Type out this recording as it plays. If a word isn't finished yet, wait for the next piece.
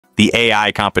the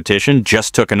AI competition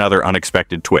just took another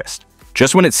unexpected twist.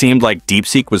 Just when it seemed like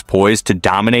DeepSeek was poised to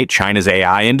dominate China's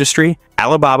AI industry,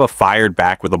 Alibaba fired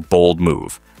back with a bold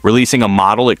move, releasing a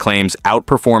model it claims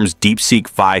outperforms DeepSeek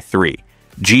Phi-3,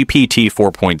 GPT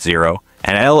 4.0,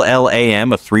 and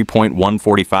LLAM of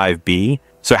 3.145B.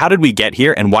 So how did we get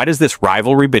here, and why does this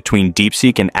rivalry between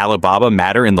DeepSeek and Alibaba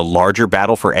matter in the larger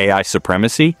battle for AI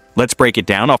supremacy? Let's break it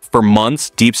down. For months,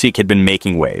 DeepSeek had been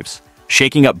making waves,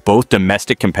 shaking up both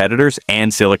domestic competitors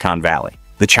and Silicon Valley.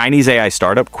 The Chinese AI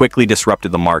startup quickly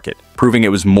disrupted the market, proving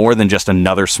it was more than just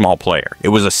another small player. It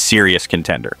was a serious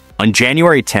contender. On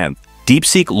January 10th,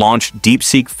 DeepSeek launched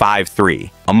DeepSeek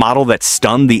Phi-3, a model that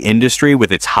stunned the industry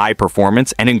with its high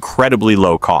performance and incredibly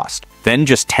low cost. Then,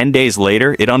 just 10 days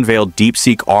later, it unveiled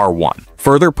DeepSeek R1,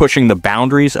 further pushing the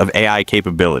boundaries of AI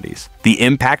capabilities. The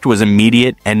impact was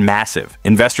immediate and massive.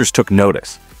 Investors took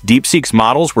notice. DeepSeek's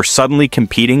models were suddenly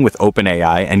competing with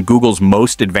OpenAI and Google's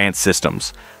most advanced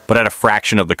systems, but at a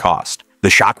fraction of the cost. The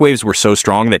shockwaves were so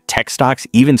strong that tech stocks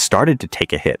even started to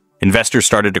take a hit. Investors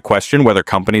started to question whether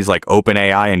companies like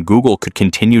OpenAI and Google could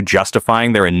continue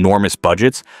justifying their enormous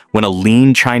budgets when a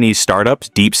lean Chinese startup,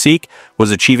 DeepSeek,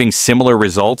 was achieving similar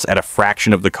results at a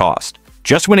fraction of the cost.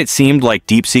 Just when it seemed like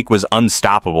DeepSeek was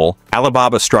unstoppable,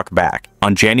 Alibaba struck back.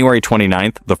 On January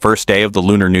 29th, the first day of the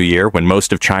Lunar New Year, when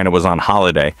most of China was on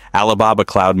holiday, Alibaba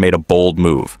Cloud made a bold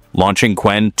move, launching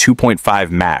Qwen 2.5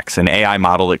 Max, an AI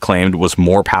model it claimed was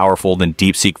more powerful than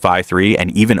DeepSeek Phi-3 and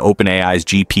even OpenAI's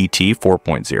GPT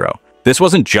 4.0. This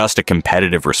wasn't just a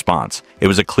competitive response. It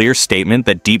was a clear statement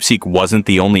that DeepSeek wasn't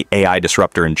the only AI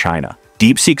disruptor in China.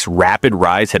 DeepSeek's rapid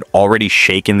rise had already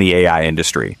shaken the AI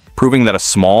industry, proving that a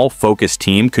small, focused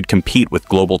team could compete with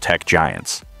global tech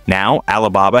giants. Now,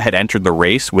 Alibaba had entered the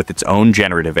race with its own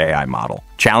generative AI model,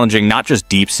 challenging not just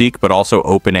DeepSeek but also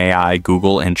OpenAI,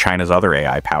 Google, and China's other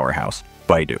AI powerhouse,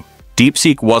 Baidu.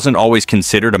 DeepSeek wasn't always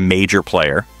considered a major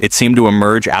player. It seemed to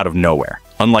emerge out of nowhere.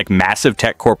 Unlike massive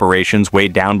tech corporations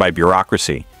weighed down by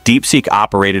bureaucracy, DeepSeek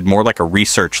operated more like a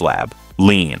research lab,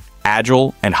 lean,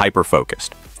 agile, and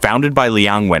hyper-focused. Founded by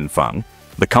Liang Wenfeng,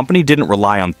 the company didn't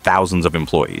rely on thousands of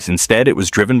employees. Instead, it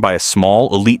was driven by a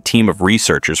small, elite team of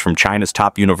researchers from China's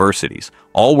top universities,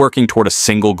 all working toward a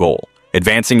single goal: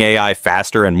 advancing AI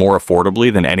faster and more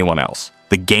affordably than anyone else.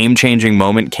 The game-changing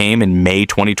moment came in May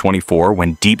 2024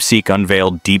 when DeepSeek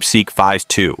unveiled DeepSeek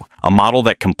Phi-2, a model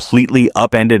that completely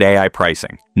upended AI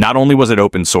pricing. Not only was it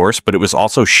open source, but it was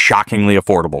also shockingly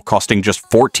affordable, costing just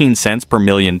 14 cents per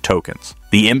million tokens.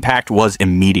 The impact was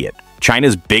immediate.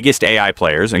 China's biggest AI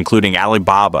players, including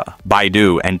Alibaba,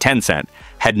 Baidu, and Tencent,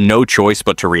 had no choice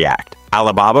but to react.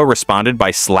 Alibaba responded by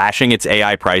slashing its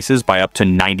AI prices by up to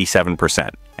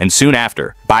 97%. And soon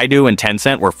after, Baidu and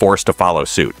Tencent were forced to follow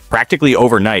suit. Practically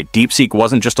overnight, DeepSeek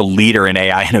wasn't just a leader in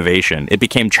AI innovation, it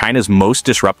became China's most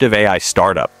disruptive AI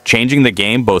startup, changing the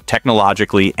game both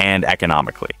technologically and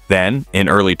economically. Then, in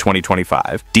early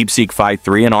 2025, DeepSeek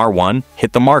Phi-3 and R1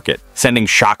 hit the market, sending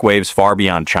shockwaves far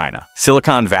beyond China.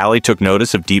 Silicon Valley took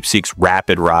notice of DeepSeek's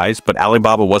rapid rise, but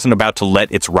Alibaba wasn't about to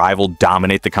let its rival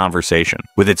dominate the conversation.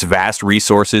 With its vast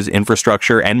resources,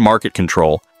 infrastructure, and market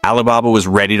control, Alibaba was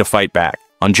ready to fight back.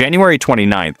 On January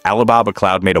 29th, Alibaba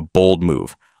Cloud made a bold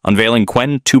move, unveiling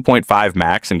Qwen 2.5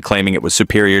 Max and claiming it was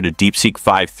superior to DeepSeek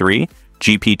Phi-3,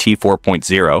 GPT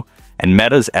 4.0, and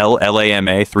Meta's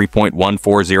LLAMA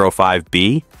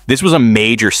 3.1405B. This was a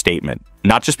major statement,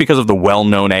 not just because of the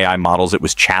well-known AI models it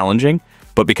was challenging,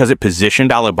 but because it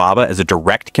positioned Alibaba as a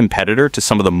direct competitor to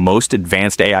some of the most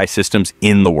advanced AI systems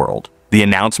in the world. The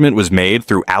announcement was made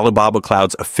through Alibaba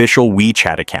Cloud's official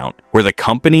WeChat account, where the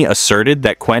company asserted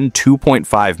that Qwen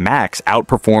 2.5 Max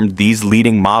outperformed these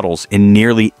leading models in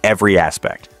nearly every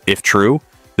aspect. If true,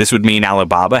 this would mean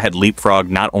Alibaba had leapfrogged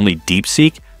not only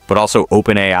DeepSeek, but also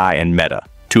OpenAI and Meta,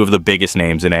 two of the biggest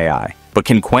names in AI. But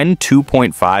can Qwen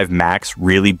 2.5 Max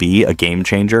really be a game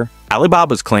changer?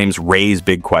 Alibaba's claims raise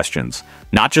big questions,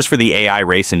 not just for the AI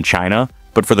race in China,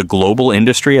 but for the global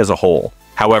industry as a whole.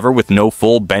 However, with no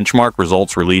full benchmark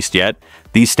results released yet,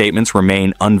 these statements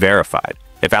remain unverified.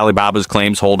 If Alibaba's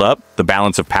claims hold up, the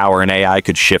balance of power in AI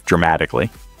could shift dramatically.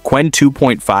 Qwen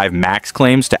 2.5 Max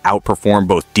claims to outperform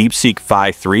both DeepSeek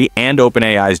Phi-3 and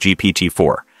OpenAI's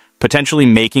GPT-4, potentially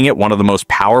making it one of the most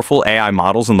powerful AI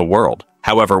models in the world.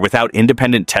 However, without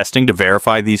independent testing to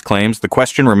verify these claims, the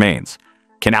question remains: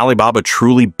 can Alibaba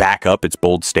truly back up its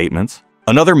bold statements?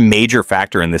 Another major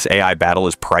factor in this AI battle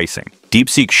is pricing.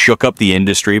 DeepSeek shook up the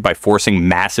industry by forcing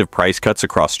massive price cuts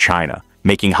across China,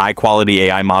 making high-quality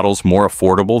AI models more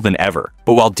affordable than ever.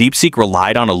 But while DeepSeek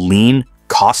relied on a lean,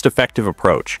 cost-effective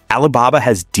approach, Alibaba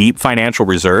has deep financial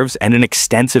reserves and an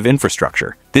extensive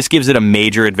infrastructure. This gives it a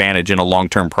major advantage in a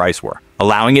long-term price war.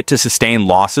 allowing it to sustain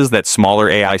losses that smaller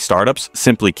AI startups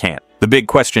simply can't. The big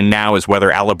question now is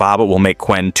whether Alibaba will make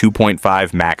Qwen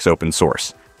 2.5 Max open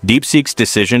source. DeepSeek's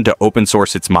decision to open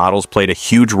source its models played a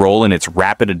huge role in its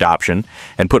rapid adoption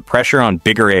and put pressure on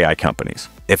bigger AI companies.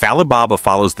 If Alibaba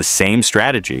follows the same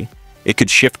strategy, it could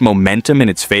shift momentum in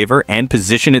its favor and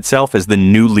position itself as the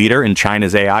new leader in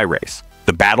China's AI race.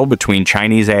 The battle between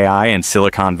Chinese AI and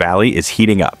Silicon Valley is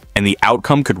heating up, and the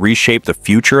outcome could reshape the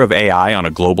future of AI on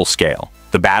a global scale.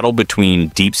 The battle between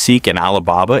DeepSeek and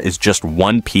Alibaba is just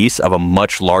one piece of a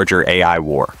much larger AI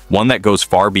war, one that goes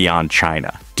far beyond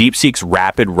China. DeepSeek's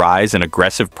rapid rise and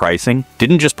aggressive pricing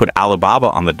didn't just put Alibaba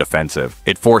on the defensive,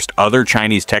 it forced other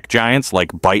Chinese tech giants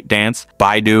like ByteDance,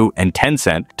 Baidu, and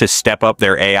Tencent to step up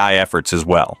their AI efforts as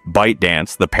well.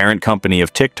 ByteDance, the parent company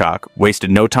of TikTok, wasted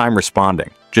no time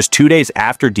responding. Just 2 days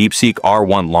after DeepSeek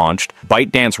R1 launched,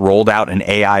 ByteDance rolled out an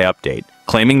AI update,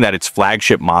 claiming that its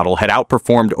flagship model had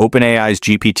outperformed OpenAI's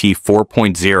GPT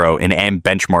 4.0 in AM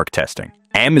benchmark testing.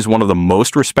 AM is one of the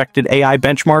most respected AI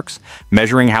benchmarks,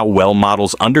 measuring how well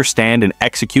models understand and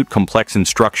execute complex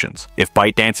instructions. If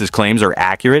ByteDance's claims are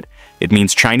accurate, it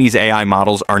means Chinese AI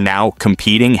models are now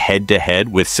competing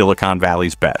head-to-head with Silicon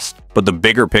Valley's best. But the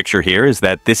bigger picture here is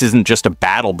that this isn't just a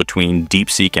battle between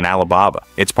DeepSeek and Alibaba.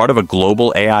 It's part of a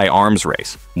global AI arms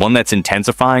race, one that's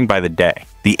intensifying by the day.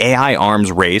 The AI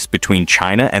arms race between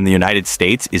China and the United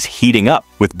States is heating up,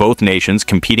 with both nations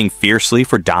competing fiercely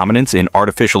for dominance in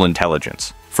artificial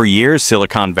intelligence. For years,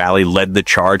 Silicon Valley led the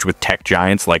charge with tech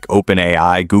giants like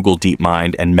OpenAI, Google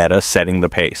DeepMind, and Meta setting the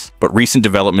pace. But recent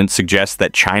developments suggest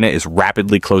that China is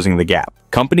rapidly closing the gap.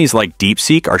 Companies like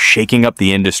DeepSeek are shaking up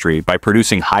the industry by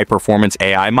producing high-performance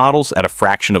AI models at a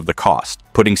fraction of the cost,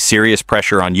 putting serious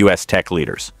pressure on US tech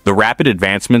leaders. The rapid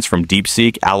advancements from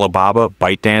DeepSeek, Alibaba,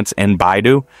 ByteDance, and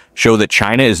Baidu show that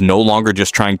China is no longer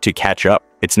just trying to catch up.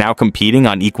 It's now competing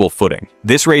on equal footing.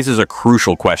 This raises a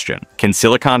crucial question. Can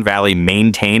Silicon Valley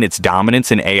maintain its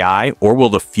dominance in AI, or will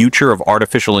the future of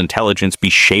artificial intelligence be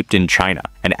shaped in China?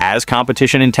 And as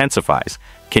competition intensifies,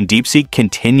 can DeepSeek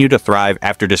continue to thrive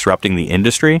after disrupting the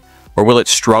industry, or will it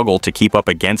struggle to keep up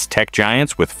against tech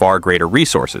giants with far greater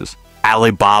resources?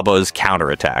 Alibaba's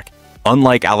counterattack.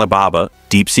 Unlike Alibaba,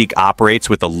 DeepSeek operates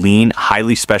with a lean,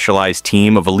 highly specialized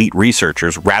team of elite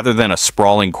researchers rather than a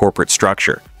sprawling corporate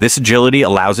structure. This agility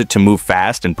allows it to move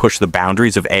fast and push the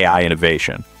boundaries of AI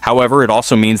innovation. However, it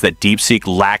also means that DeepSeek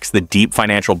lacks the deep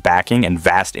financial backing and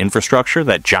vast infrastructure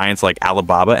that giants like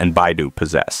Alibaba and Baidu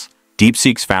possess.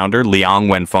 DeepSeek's founder, Liang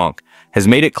Wenfeng, has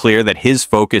made it clear that his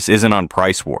focus isn't on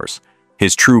price wars.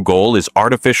 His true goal is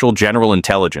artificial general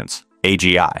intelligence,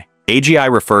 AGI.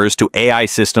 AGI refers to AI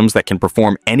systems that can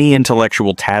perform any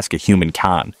intellectual task a human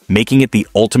can, making it the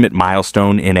ultimate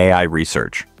milestone in AI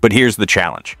research. But here's the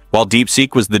challenge. While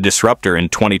DeepSeek was the disruptor in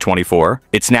 2024,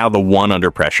 it's now the one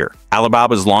under pressure.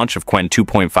 Alibaba's launch of Qwen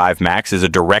 2.5 Max is a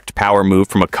direct power move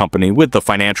from a company with the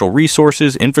financial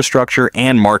resources, infrastructure,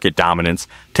 and market dominance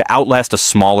to outlast a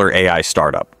smaller AI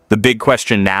startup. The big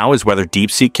question now is whether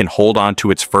DeepSeek can hold on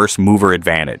to its first mover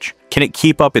advantage. Can it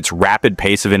keep up its rapid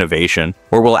pace of innovation,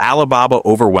 or will Alibaba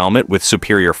overwhelm it with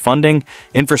superior funding,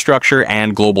 infrastructure,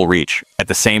 and global reach? At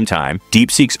the same time,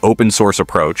 DeepSeek's open-source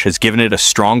approach has given it a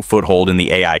strong foothold in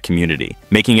the AI community,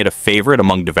 making it a favorite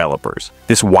among developers.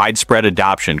 This widespread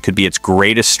adoption could be its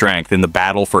greatest strength in the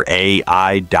battle for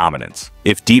AI dominance.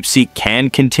 If DeepSeek can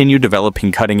continue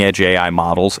developing cutting-edge AI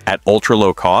models at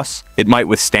ultra-low costs, it might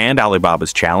withstand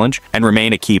Alibaba's challenge and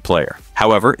remain a key player.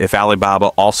 However, if Alibaba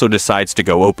also decides to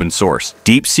go open source,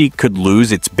 DeepSeek could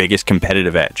lose its biggest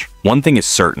competitive edge. One thing is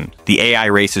certain, the AI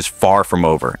race is far from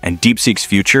over, and DeepSeek's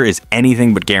future is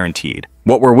anything but guaranteed.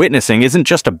 What we're witnessing isn't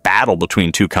just a battle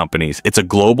between two companies, it's a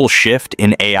global shift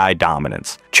in AI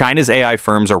dominance. China's AI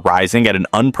firms are rising at an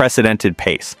unprecedented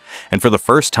pace, and for the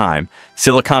first time,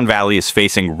 Silicon Valley is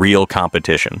facing real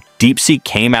competition. DeepSeek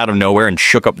came out of nowhere and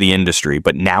shook up the industry,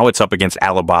 but now it's up against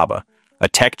Alibaba, a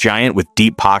tech giant with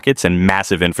deep pockets and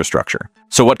massive infrastructure.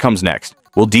 So what comes next?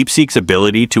 Will DeepSeek's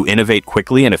ability to innovate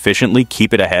quickly and efficiently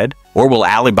keep it ahead? Or will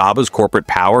Alibaba's corporate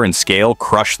power and scale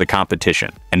crush the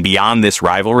competition? And beyond this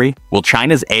rivalry, will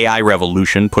China's AI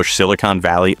revolution push Silicon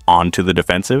Valley onto the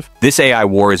defensive? This AI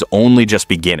war is only just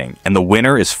beginning, and the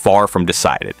winner is far from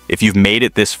decided. If you've made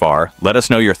it this far, let us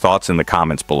know your thoughts in the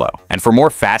comments below. And for more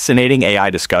fascinating AI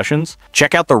discussions,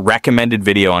 check out the recommended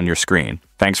video on your screen.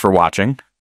 Thanks for watching.